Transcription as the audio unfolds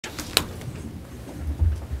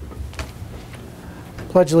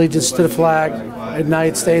pledge allegiance to the flag of the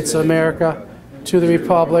United States of America, to the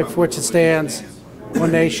republic for which it stands,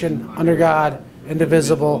 one nation, under God,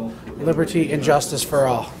 indivisible, liberty and justice for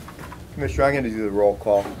all. Commissioner, I'm going to do the roll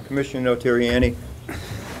call. Commissioner Notarianni.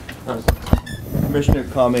 Commissioner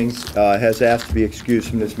Cummings has asked to be excused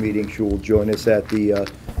from this meeting. She will join us at the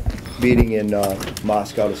meeting in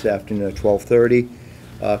Moscow this afternoon at 12:30.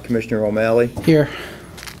 Commissioner O'Malley. Here.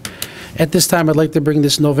 At this time, I'd like to bring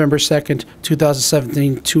this November 2nd,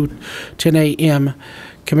 2017 to 10 a.m.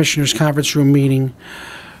 Commissioners' Conference Room meeting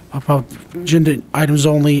about agenda items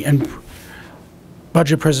only and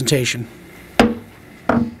budget presentation.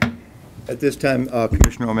 At this time,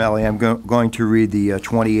 Commissioner O'Malley, I'm going to read the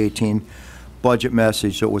 2018 budget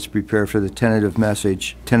message that was prepared for the tentative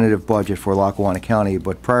budget for Lackawanna County.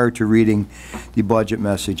 But prior to reading the budget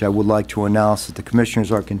message, I would like to announce that the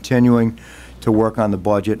Commissioners are continuing to work on the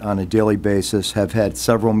budget on a daily basis, have had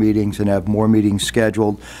several meetings and have more meetings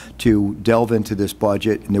scheduled to delve into this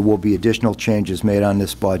budget, and there will be additional changes made on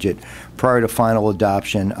this budget prior to final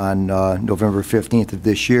adoption on November 15th of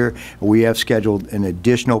this year. We have scheduled an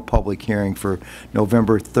additional public hearing for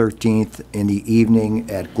November 13th in the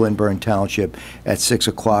evening at Glenburn Township at 6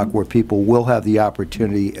 o'clock, where people will have the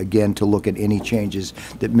opportunity again to look at any changes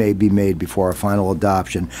that may be made before a final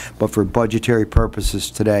adoption. But for budgetary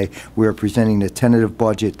purposes today, we are presenting the tentative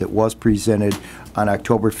budget that was presented on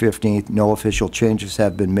October 15th. No official changes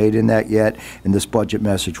have been made in that yet, and this budget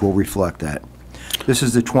message will reflect that. This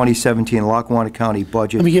is the 2017 Lackawanna County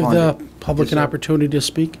budget. Let me give the public an opportunity to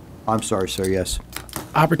speak. I'm sorry, sir, yes.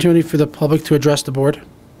 Opportunity for the public to address the board.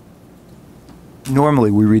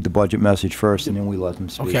 Normally, we read the budget message first, and then we let them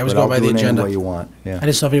speak. Okay, I was going by the agenda. Any way you want. Yeah. I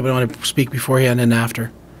just know if anybody want to speak beforehand and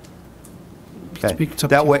after. Okay.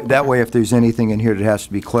 That way, if there's anything in here that has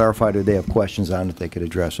to be clarified or they have questions on it, they could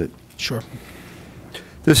address it. Sure.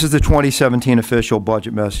 This is the 2017 official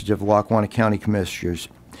budget message of the Lackawanna County Commissioners.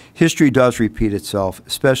 History does repeat itself,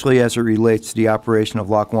 especially as it relates to the operation of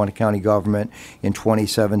Lackawanna County government in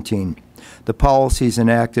 2017. The policies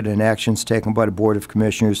enacted and actions taken by the Board of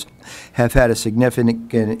Commissioners have had a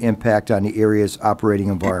significant impact on the area's operating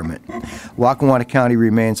environment. Lackawanna County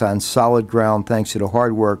remains on solid ground thanks to the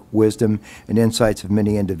hard work, wisdom, and insights of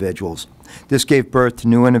many individuals. This gave birth to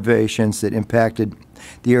new innovations that impacted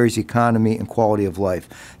the area's economy and quality of life.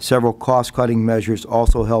 Several cost-cutting measures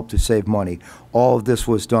also helped to save money. All of this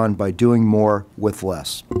was done by doing more with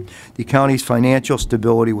less. The county's financial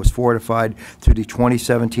stability was fortified through the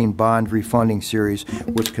 2017 bond refunding series,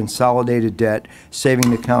 which consolidated debt, saving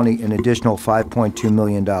the county an additional $5.2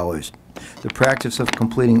 million. The practice of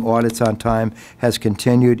completing audits on time has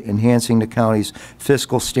continued, enhancing the county's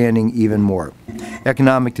fiscal standing even more.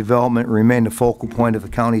 Economic development remained the focal point of the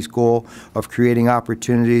county's goal of creating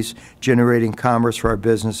opportunities, generating commerce for our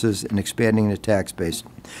businesses, and expanding the tax base.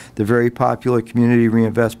 The very popular Community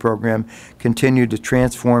Reinvest program continued to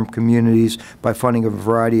transform communities by funding a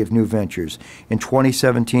variety of new ventures. In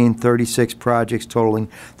 2017, 36 projects totaling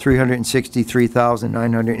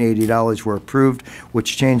 $363,980 were approved,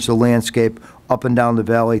 which changed the landscape up and down the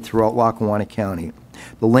valley throughout Lackawanna County.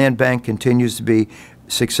 The land bank continues to be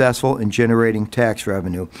successful in generating tax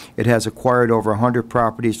revenue. It has acquired over 100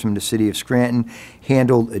 properties from the city of Scranton,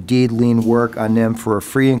 handled a deed lien work on them for a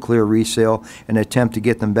free and clear resale, and attempt to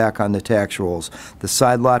get them back on the tax rolls. The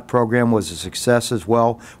side lot program was a success as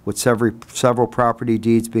well, with several property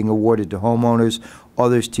deeds being awarded to homeowners,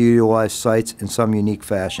 others to utilize sites in some unique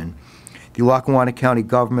fashion. The Lackawanna County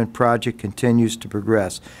government project continues to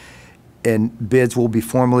progress, and bids will be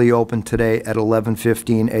formally opened today at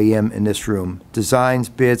 11:15 a.m. in this room. Designs,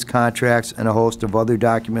 bids, contracts, and a host of other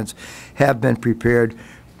documents have been prepared,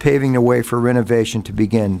 paving the way for renovation to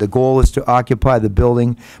begin. The goal is to occupy the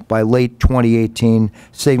building by late 2018,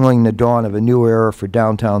 signaling the dawn of a new era for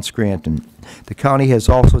downtown Scranton. The county has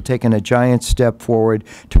also taken a giant step forward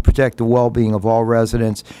to protect the well-being of all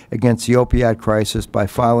residents against the opioid crisis by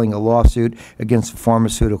filing a lawsuit against the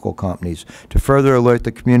pharmaceutical companies. To further alert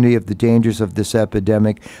the community of the dangers of this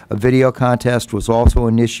epidemic, a video contest was also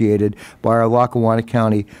initiated by our Lackawanna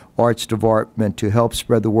County Arts Department to help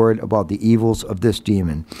spread the word about the evils of this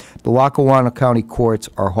demon. The Lackawanna County courts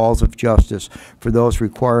are halls of justice for those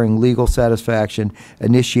requiring legal satisfaction,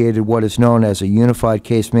 initiated what is known as a unified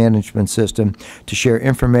case management system to share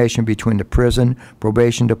information between the prison,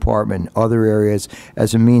 probation department, and other areas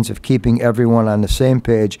as a means of keeping everyone on the same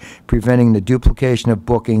page, preventing the duplication of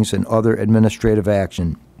bookings and other administrative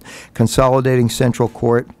action. Consolidating central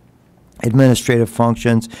court administrative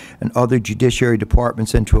functions and other judiciary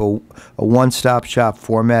departments into a one-stop shop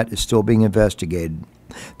format is still being investigated.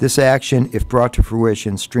 This action, if brought to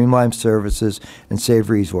fruition, streamlines services and save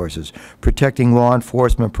resources. Protecting law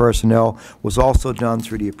enforcement personnel was also done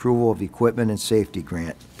through the approval of equipment and safety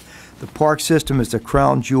grant. The park system is the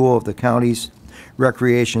crown jewel of the county's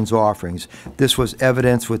recreation's offerings. This was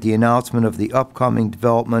evidenced with the announcement of the upcoming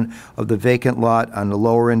development of the vacant lot on the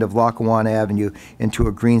lower end of Lackawanna Avenue into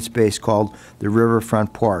a green space called the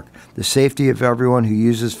Riverfront Park. The safety of everyone who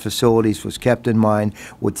uses facilities was kept in mind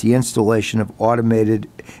with the installation of automated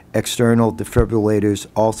external defibrillators,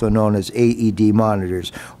 also known as AED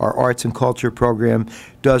monitors. Our arts and culture program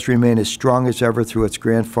does remain as strong as ever through its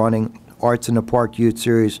grant funding, Arts in the Park Youth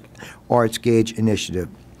Series, Arts Gauge Initiative.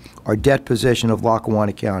 Our debt position of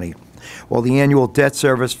Lackawanna County. While the annual debt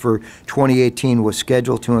service for 2018 was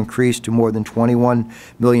scheduled to increase to more than $21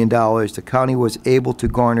 million, the county was able to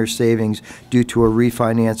garner savings due to a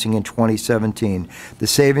refinancing in 2017. The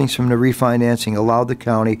savings from the refinancing allowed the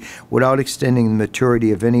county, without extending the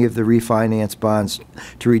maturity of any of the refinance bonds,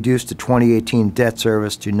 to reduce the 2018 debt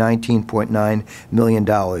service to $19.9 million.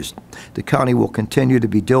 The county will continue to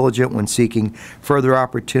be diligent when seeking further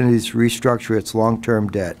opportunities to restructure its long-term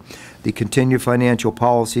debt. The continued financial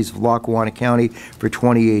policies of Lackawanna County for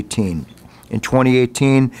 2018. In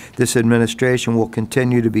 2018, this administration will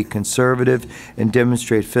continue to be conservative and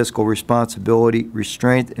demonstrate fiscal responsibility,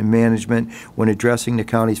 restraint, and management when addressing the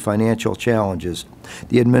county's financial challenges.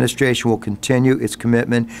 The administration will continue its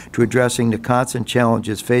commitment to addressing the constant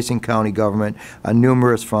challenges facing county government on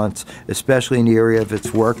numerous fronts, especially in the area of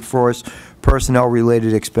its workforce,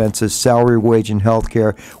 personnel-related expenses, salary, wage, and health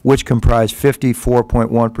care, which comprise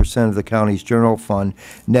 54.1% of the county's general fund,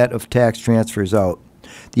 net of tax transfers out.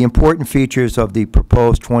 The important features of the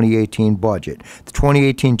proposed 2018 budget. The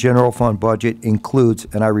 2018 general fund budget includes,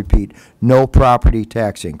 and I repeat, no property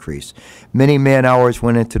tax increase. Many man-hours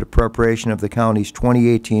went into the preparation of the county's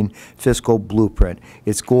 2018 fiscal blueprint.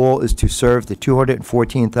 Its goal is to serve the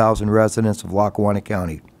 214,000 residents of Lackawanna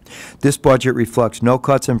County. This budget reflects no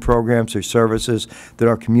cuts in programs or services that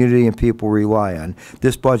our community and people rely on.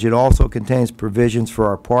 This budget also contains provisions for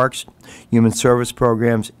our parks, human service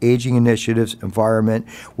programs, aging initiatives, environment,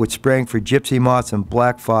 with spraying for gypsy moths and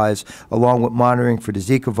black flies, along with monitoring for the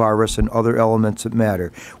Zika virus and other elements that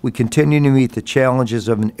matter. We continue to meet the challenges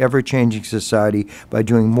of an ever-changing society by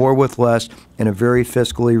doing more with less in a very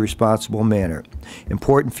fiscally responsible manner.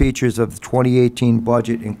 Important features of the 2018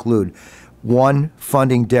 budget include: 1,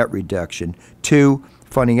 funding debt reduction; 2,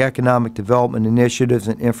 funding economic development initiatives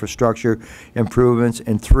and infrastructure improvements;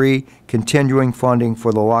 and 3, continuing funding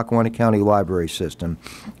for the Lackawanna County Library System.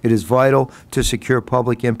 It is vital to secure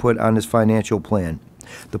public input on this financial plan.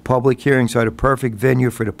 The public hearings are the perfect venue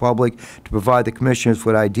for the public to provide the commissioners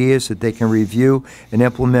with ideas that they can review and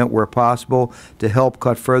implement where possible to help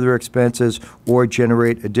cut further expenses or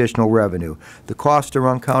generate additional revenue. The cost to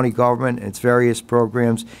run county government and its various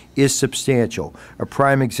programs is substantial. A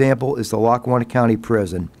prime example is the Lackawanna County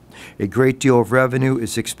Prison. A great deal of revenue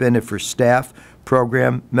is expended for staff,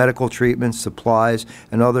 program, medical treatments, supplies,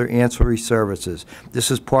 and other ancillary services.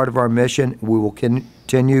 This is part of our mission. We will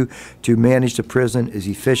continue to manage the prison as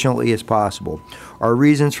efficiently as possible. Our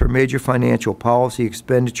reasons for major financial policy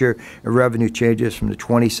expenditure and revenue changes from the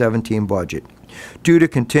 2017 budget. Due to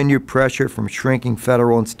continued pressure from shrinking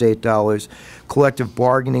federal and state dollars, collective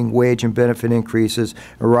bargaining, wage and benefit increases,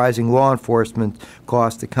 and rising law enforcement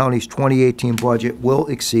costs, the county's 2018 budget will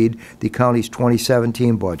exceed the county's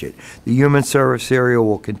 2017 budget. The human service area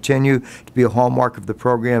will continue to be a hallmark of the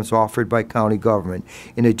programs offered by county government.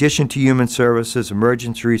 In addition to human services,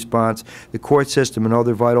 emergency response, the court system, and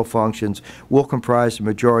other vital functions will comprise the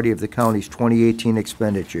majority of the county's 2018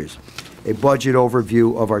 expenditures. A budget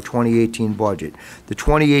overview of our 2018 budget. The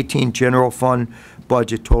 2018 general fund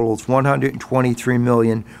budget totals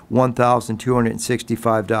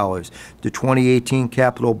 $123,001,265. The 2018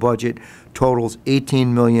 capital budget totals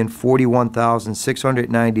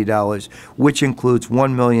 $18,041,690, which includes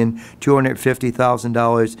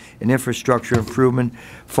 $1,250,000 in infrastructure improvement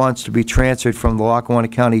funds to be transferred from the Lackawanna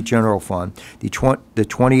County General Fund. The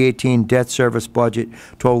 2018 debt service budget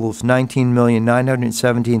totals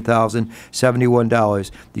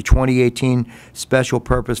 $19,917,071. The 2018 special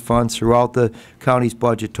purpose funds throughout the county's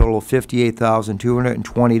budget total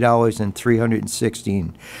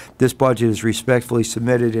 $58,220.316. This budget is respectfully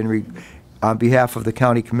submitted on behalf of the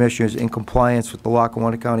County Commissioners in compliance with the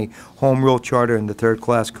Lackawanna County Home Rule Charter and the Third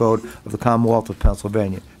Class Code of the Commonwealth of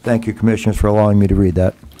Pennsylvania. Thank you, Commissioners, for allowing me to read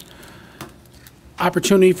that.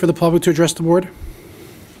 Opportunity for the public to address the board.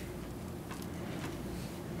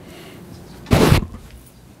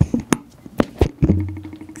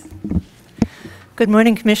 Good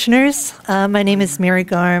morning, Commissioners. My name is Mary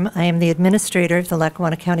Garm. I am the Administrator of the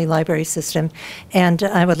Lackawanna County Library System, and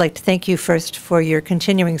I would like to thank you first for your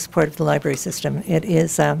continuing support of the library system. It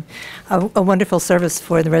is a wonderful service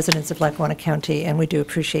for the residents of Lackawanna County, and we do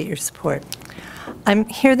appreciate your support. I'm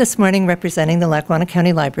here this morning representing the Lackawanna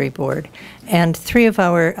County Library Board, and 3 of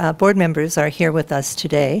our board members are here with us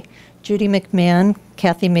today: Judy McMahon,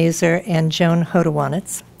 Kathy Mazer, and Joan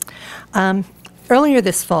Hodowanitz. Earlier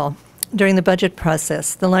this fall, during the budget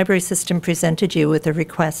process, the library system presented you with a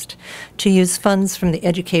request to use funds from the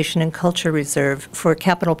Education and Culture Reserve for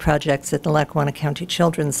capital projects at the Lackawanna County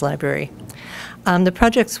Children's Library. The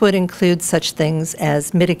projects would include such things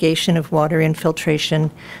as mitigation of water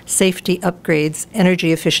infiltration, safety upgrades,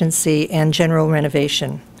 energy efficiency, and general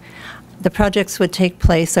renovation. The projects would take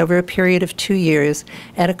place over a period of 2 years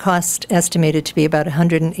at a cost estimated to be about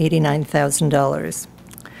 $189,000.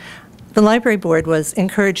 The Library Board was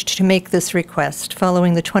encouraged to make this request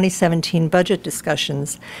following the 2017 budget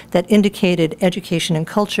discussions that indicated education and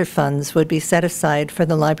culture funds would be set aside for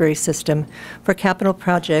the library system for capital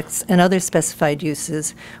projects and other specified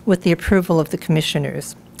uses with the approval of the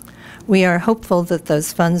Commissioners. We are hopeful that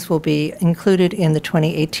those funds will be included in the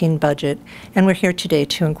 2018 budget, and we're here today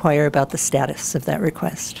to inquire about the status of that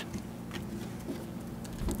request.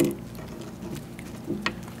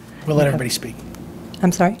 We'll let everybody speak.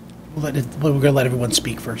 I'm sorry? We're going to let everyone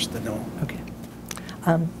speak first, then no. Okay.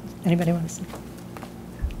 Anybody want to speak?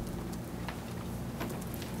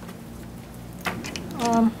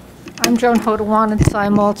 I'm Joan Hodowanitz.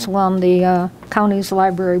 I'm also on the county's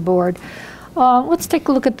library board. Let's take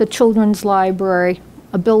a look at the Children's Library,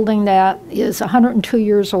 a building that is 102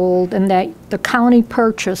 years old and that the county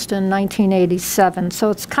purchased in 1987. So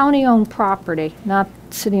it's county-owned property, not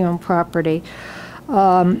city-owned property.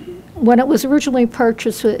 When it was originally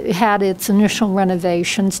purchased, it had its initial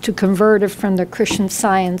renovations to convert it from the Christian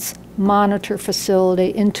Science Monitor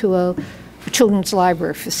facility into a children's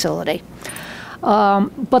library facility.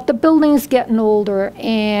 But the building is getting older,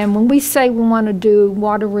 and when we say we want to do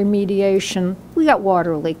water remediation, we got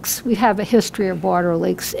water leaks. We have a history of water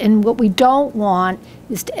leaks, and what we don't want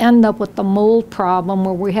is to end up with the mold problem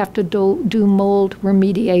where we have to do mold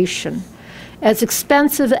remediation. As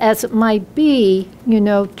expensive as it might be, you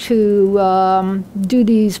know, to do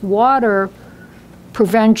these water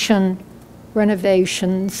prevention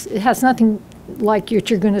renovations, it has nothing like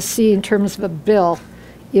what you're going to see in terms of a bill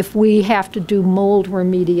if we have to do mold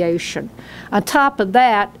remediation. On top of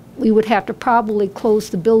that, we would have to probably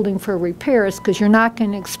close the building for repairs because you're not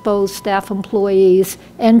going to expose staff, employees,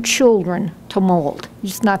 and children to mold. You're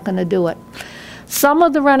just not going to do it. Some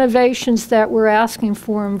of the renovations that we're asking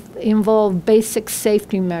for involve basic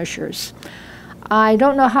safety measures. I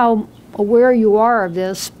don't know how aware you are of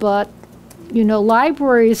this, but you know,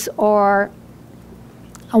 libraries are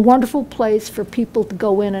a wonderful place for people to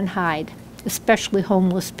go in and hide, especially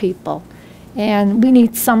homeless people. And we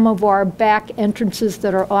need some of our back entrances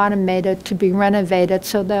that are automated to be renovated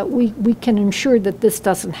so that we can ensure that this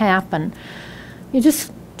doesn't happen. You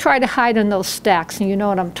just try to hide in those stacks, and you know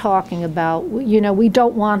what I'm talking about. You know, we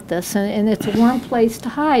don't want this, and it's a warm place to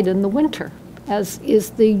hide in the winter, as is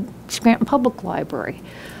the Scranton Public Library.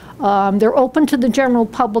 They're open to the general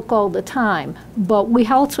public all the time, but we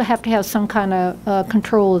also have to have some kind of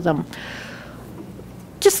control of them.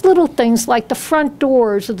 Just little things like the front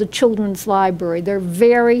doors of the Children's Library. They're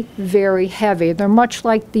very, very heavy. They're much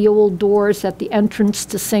like the old doors at the entrance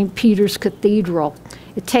to St. Peter's Cathedral.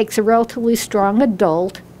 It takes a relatively strong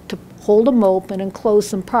adult to hold them open and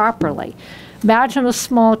close them properly. Imagine a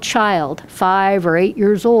small child, 5 or 8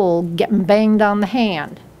 years old, getting banged on the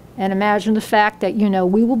hand. And imagine the fact that, you know,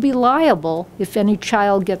 we will be liable if any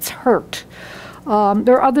child gets hurt.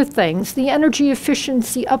 There are other things. The energy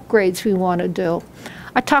efficiency upgrades we want to do.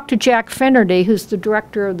 I talked to Jack Finnerty, who's the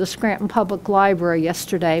director of the Scranton Public Library,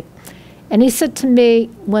 yesterday, and he said to me,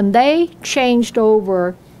 when they changed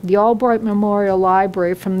over the Albright Memorial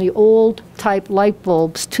Library from the old type light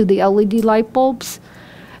bulbs to the LED light bulbs,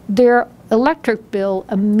 their electric bill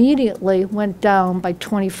immediately went down by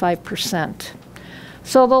 25%.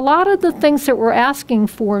 So a lot of the things that we're asking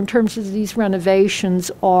for in terms of these renovations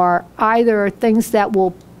are either things that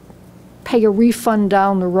will pay a refund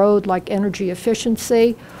down the road, like energy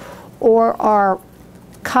efficiency, or are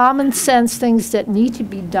common sense things that need to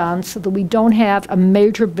be done so that we don't have a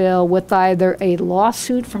major bill with either a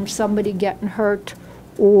lawsuit from somebody getting hurt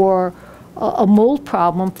or a mold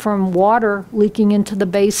problem from water leaking into the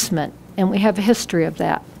basement. And we have a history of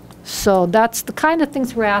that. So that's the kind of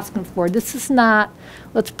things we're asking for. This is not,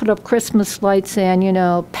 let's put up Christmas lights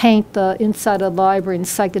and, paint the inside of the library in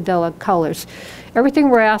psychedelic colors. Everything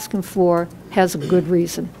we're asking for has a good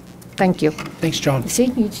reason. Thank you. Thanks, John. See,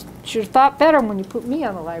 you should have thought better when you put me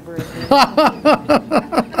on the library.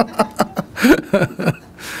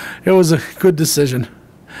 It was a good decision.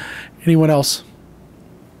 Anyone else?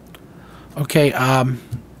 Okay, I'd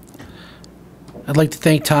like to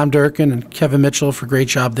thank Tom Durkin and Kevin Mitchell for a great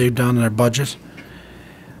job they've done in our budget.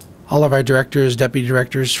 All of our directors, deputy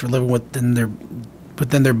directors for living within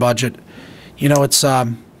their budget. It's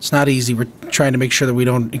not easy. We're trying to make sure that we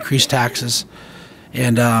don't increase taxes,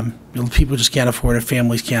 and people just can't afford it.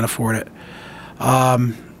 Families can't afford it.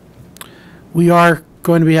 We are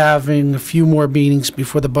going to be having a few more meetings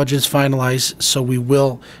before the budget is finalized, so we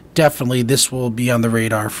will definitely, this will be on the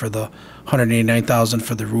radar for the $189,000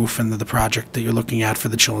 for the roof and the project that you're looking at for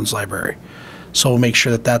the children's library. So we'll make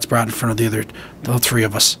sure that that's brought in front of the three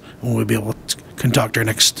of us, and we'll be able to conduct our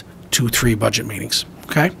next 2-3 budget meetings.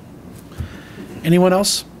 Okay? Anyone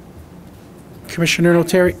else? Commissioner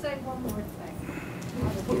Notary? Say one more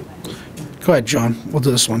thing. Go ahead, John. We'll do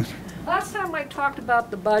this one. Last time I talked about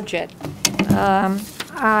the budget,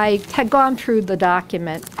 I had gone through the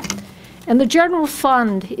document, and the general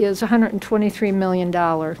fund is $123 million,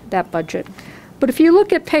 that budget. But if you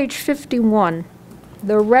look at page 51,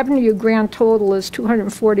 the revenue grand total is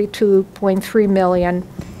 $242.3 million,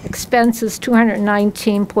 expenses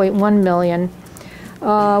 $219.1 million,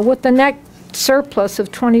 with the net surplus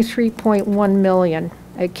of $23.1 million.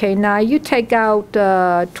 Okay, now you take out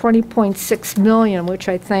 $20.6 million, which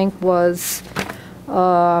I think was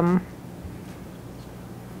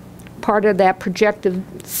part of that projected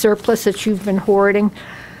surplus that you've been hoarding.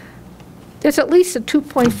 There's at least a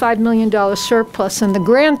 $2.5 million surplus in the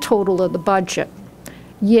grand total of the budget,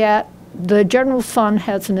 yet the general fund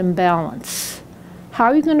has an imbalance. How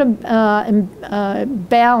are you going to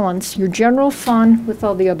balance your general fund with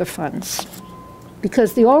all the other funds?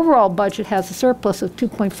 Because the overall budget has a surplus of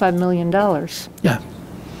 $2.5 million. Yeah.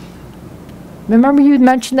 Remember you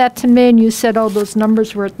mentioned that to me and you said, oh, those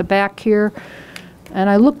numbers were at the back here? And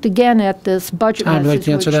I looked again at this budget Tom, would you like message,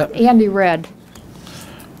 to answer which that? Andy read.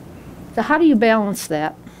 So how do you balance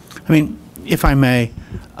that? I mean, if I may,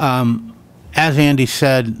 as Andy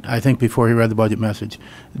said, I think before he read the budget message,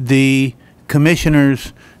 the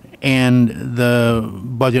commissioners and the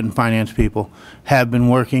budget and finance people have been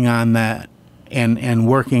working on that and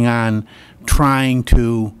working on trying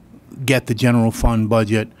to get the general fund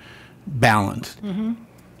budget balanced. Mm-hmm.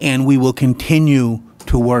 And we will continue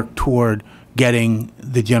to work toward getting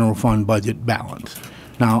the general fund budget balanced.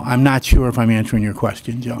 Now, I'm not sure if I'm answering your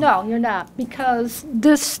question, Joan. No, you're not, because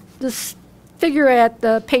this figure at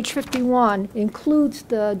page 51 includes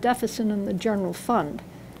the deficit in the general fund.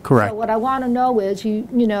 Correct. So what I want to know is,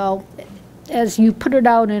 as you put it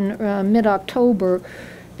out in mid-October,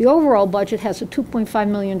 the overall budget has a $2.5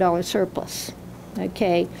 million surplus.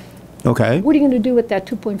 Okay. Okay. What are you going to do with that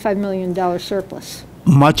 $2.5 million surplus?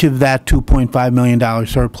 Much of that $2.5 million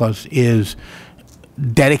surplus is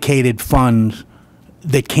dedicated funds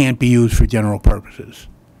that can't be used for general purposes.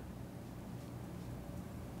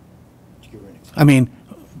 I mean,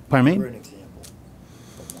 pardon me?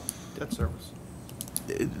 Debt service.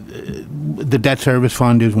 The debt service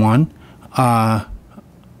fund is one.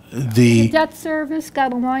 The debt service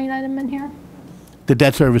got a line item in here? The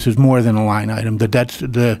debt service is more than a line item.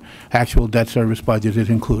 The actual debt service budget is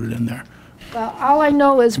included in there. All I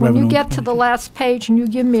know is when you get to the last page and you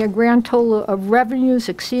give me a grand total of revenues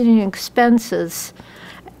exceeding expenses,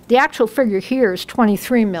 the actual figure here is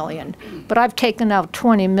 $23 million, but I've taken out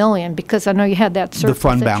 $20 million because I know you had that surplus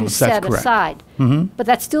fund that balance, you that's set correct. aside. Mm-hmm. But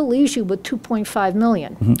that still leaves you with $2.5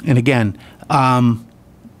 million. Mm-hmm. And again,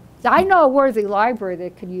 I know a worthy library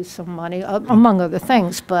that could use some money, among other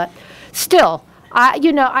things, but still, I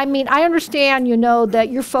understand, that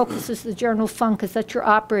your focus is the general fund because that's your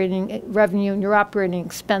operating revenue and your operating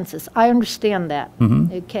expenses. I understand that,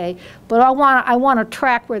 okay? But I want to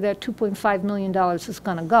track where that $2.5 million is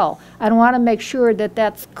going to go. I want to make sure that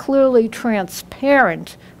that's clearly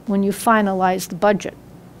transparent when you finalize the budget.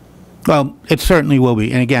 well, it certainly will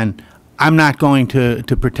be. And again, I'm not going to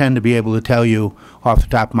pretend to be able to tell you off the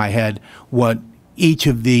top of my head what each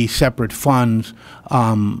of the separate funds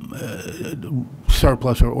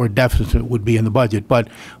surplus or deficit would be in the budget. But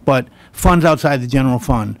funds outside the general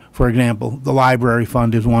fund, for example, the library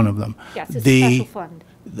fund is one of them. Yes, it's a special fund.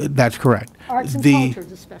 That's correct. Arts and culture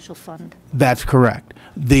is a special fund. That's correct.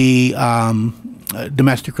 The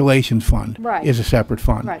domestic relations fund Right. is a separate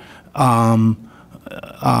fund. Right.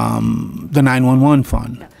 The 911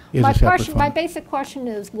 fund. is a separate fund. My basic question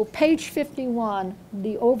is, will page 51,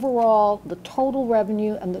 the overall, the total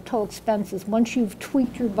revenue and the total expenses, once you've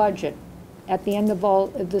tweaked your budget at the end of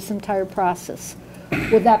all of this entire process,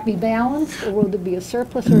 would that be balanced, or will there be a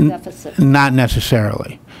surplus or a deficit? Not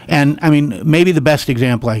necessarily. And, I mean, maybe the best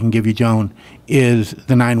example I can give you, Joan, is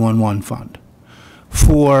the 911 fund.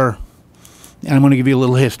 And I'm going to give you a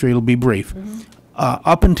little history, it'll be brief.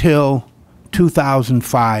 Up until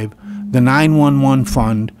 2005, the 911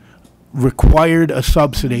 fund required a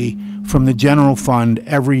subsidy from the general fund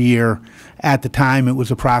every year. At the time, it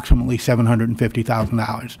was approximately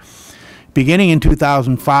 $750,000. Beginning in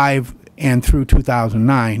 2005 and through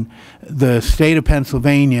 2009, the state of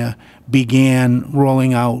Pennsylvania began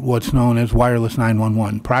rolling out what's known as wireless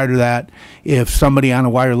 911. Prior to that, if somebody on a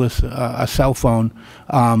wireless, a cell phone,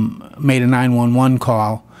 made a 911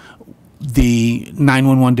 call, the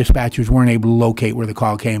 911 dispatchers weren't able to locate where the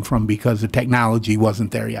call came from because the technology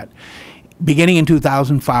wasn't there yet. Beginning in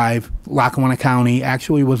 2005, Lackawanna County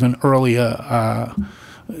actually was an early in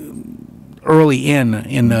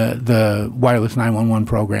the wireless 911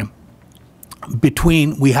 program.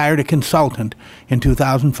 We hired a consultant in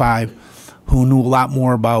 2005 who knew a lot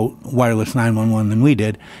more about wireless 911 than we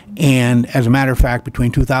did. And as a matter of fact,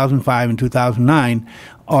 between 2005 and 2009,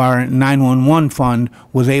 our 911 fund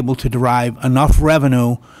was able to derive enough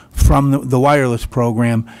revenue from the wireless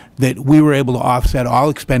program that we were able to offset all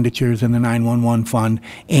expenditures in the 911 fund,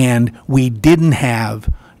 and we didn't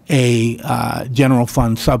have a general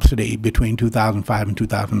fund subsidy between 2005 and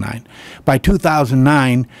 2009. By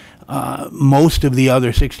 2009, most of the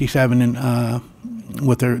other 67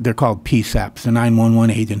 what they're called PSAPs, the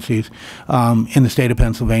 911 agencies in the state of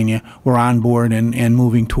Pennsylvania, were on board and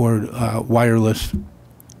moving toward wireless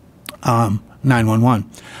 911.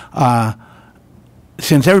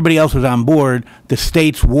 Since everybody else was on board, the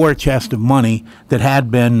state's war chest of money that had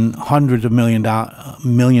been hundreds of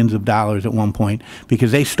millions of dollars at one point,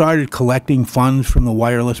 because they started collecting funds from the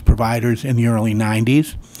wireless providers in the early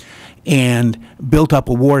 90s and built up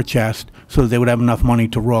a war chest so that they would have enough money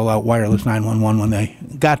to roll out wireless 911 when they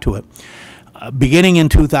got to it. Beginning in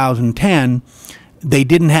 2010, they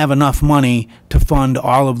didn't have enough money to fund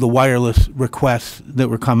all of the wireless requests that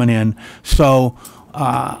were coming in. So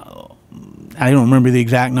I don't remember the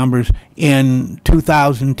exact numbers. In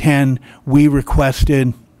 2010, we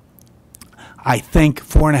requested, I think,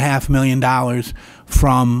 $4.5 million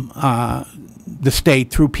from the state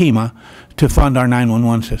through PEMA to fund our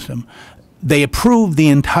 911 system. They approved the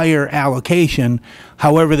entire allocation.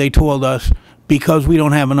 However, they told us, because we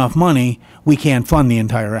don't have enough money, we can't fund the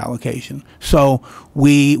entire allocation. So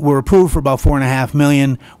we were approved for about $4.5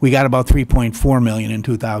 million. We got about $3.4 million in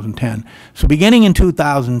 2010. So beginning in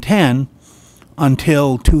 2010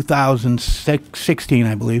 until 2016,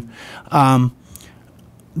 I believe,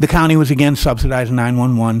 the county was again subsidizing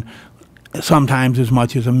 911, sometimes as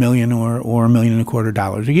much as $1 million or $1.25 million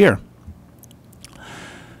a year.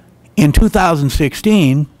 In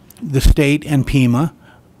 2016, the state and PEMA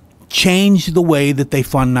changed the way that they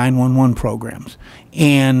fund 911 programs.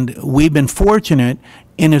 And we've been fortunate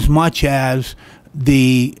in as much as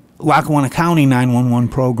the Lackawanna County 911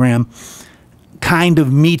 program kind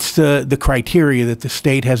of meets the criteria that the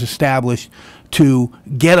state has established to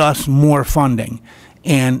get us more funding.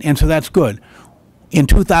 And so that's good. In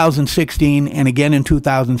 2016 and again in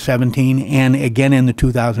 2017 and again in the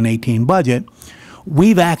 2018 budget,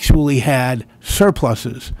 we've actually had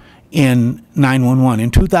surpluses in 911.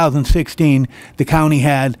 In 2016, the county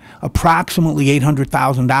had approximately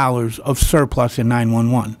 $800,000 of surplus in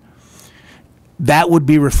 911. That would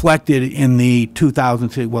be reflected in the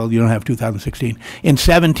 2000, well, you don't have 2016. In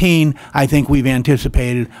 17, I think we've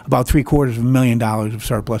anticipated about $750,000 of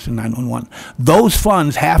surplus in 911. Those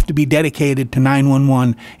funds have to be dedicated to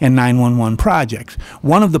 911 and 911 projects.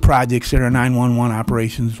 One of the projects that our 911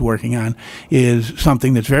 operations is working on is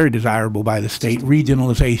something that's very desirable by the state,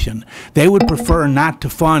 regionalization. They would prefer not to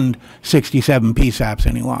fund 67 PSAPs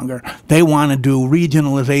any longer. They want to do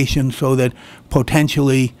regionalization so that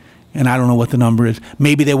potentially, and I don't know what the number is,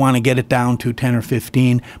 maybe they want to get it down to 10 or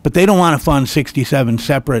 15, but they don't want to fund 67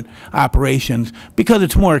 separate operations because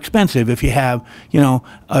it's more expensive if you have, you know,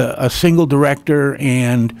 a single director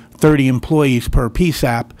and 30 employees per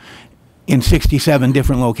PSAP in 67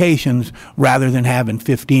 different locations rather than having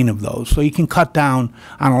 15 of those. So you can cut down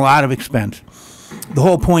on a lot of expense. The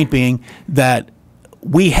whole point being that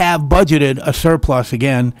we have budgeted a surplus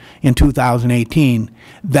again in 2018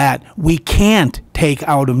 that we can't take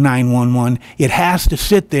out of 911. It has to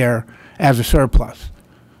sit there as a surplus.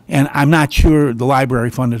 And I'm not sure, the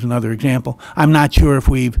library fund is another example. I'm not sure if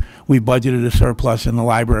we budgeted a surplus in the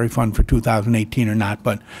library fund for 2018 or not,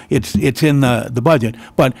 but it's in the budget.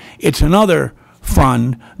 But it's another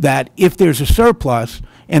fund that if there's a surplus,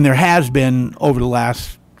 and there has been over the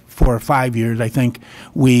last 4 or 5 years, I think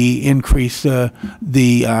we increased the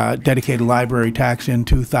dedicated library tax in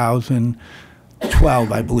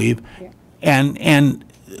 2012, I believe. And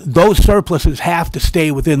those surpluses have to stay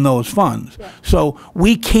within those funds. Yeah. So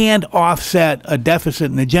we can't offset a deficit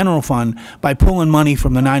in the general fund by pulling money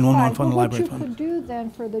from the 911 fund, the library What you fund. could do then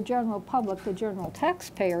for the general public, the general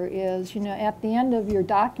taxpayer, is, at the end of your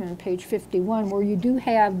document, page 51, where you do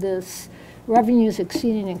have this revenues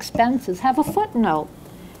exceeding expenses, have a footnote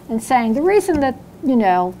and saying the reason that,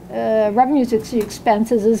 revenues exceed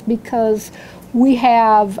expenses is because we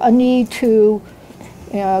have a need to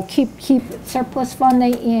keep surplus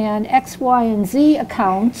funding in X, Y, and Z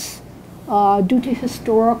accounts due to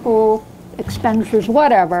historical expenditures,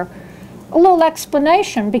 whatever. A little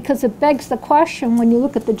explanation, because it begs the question when you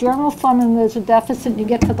look at the general fund and there's a deficit and you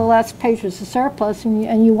get to the last page, there's a surplus,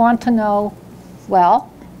 and you want to know,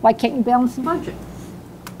 well, why can't you balance the budget?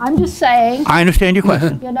 I'm just saying. I understand your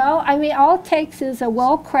question. All it takes is a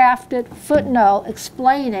well-crafted footnote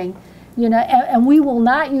explaining, and we will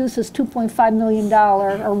not use this $2.5 million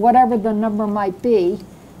or whatever the number might be,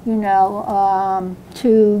 to,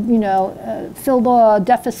 fill the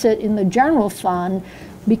deficit in the general fund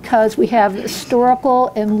because we have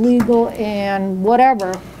historical and legal and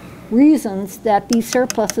whatever reasons that these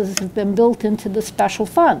surpluses have been built into the special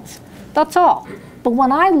funds. That's all. But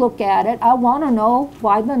when I look at it, I want to know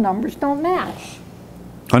why the numbers don't match.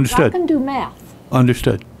 I Understood. can do math.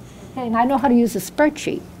 Understood. Okay, and I know how to use a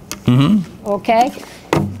spreadsheet. Mm-hmm. Okay?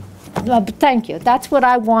 But thank you. That's what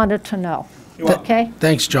I wanted to know. Okay?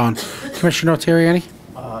 Thanks, John. Commissioner Terriani?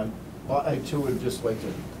 Well, I too would just like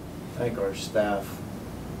to thank our staff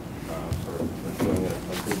for doing a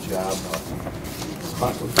good job.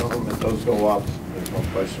 Cost of government does go up, there's no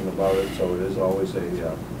question about it, so it is always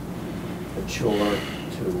a chore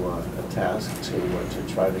to a task to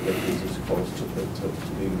try to get these as close to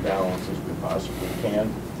being balanced as we possibly can.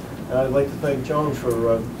 And I'd like to thank Joan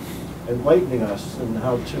for enlightening us and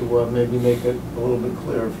how to maybe make it a little bit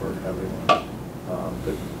clearer for everyone.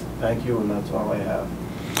 But thank you, and that's all I have.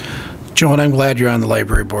 Joan, I'm glad you're on the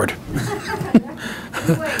library board.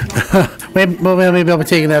 maybe I'll be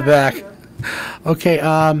taking that back. Okay,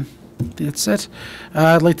 that's it.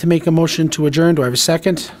 I'd like to make a motion to adjourn. Do I have a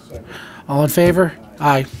second? All in favor?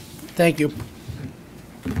 Aye. Thank you.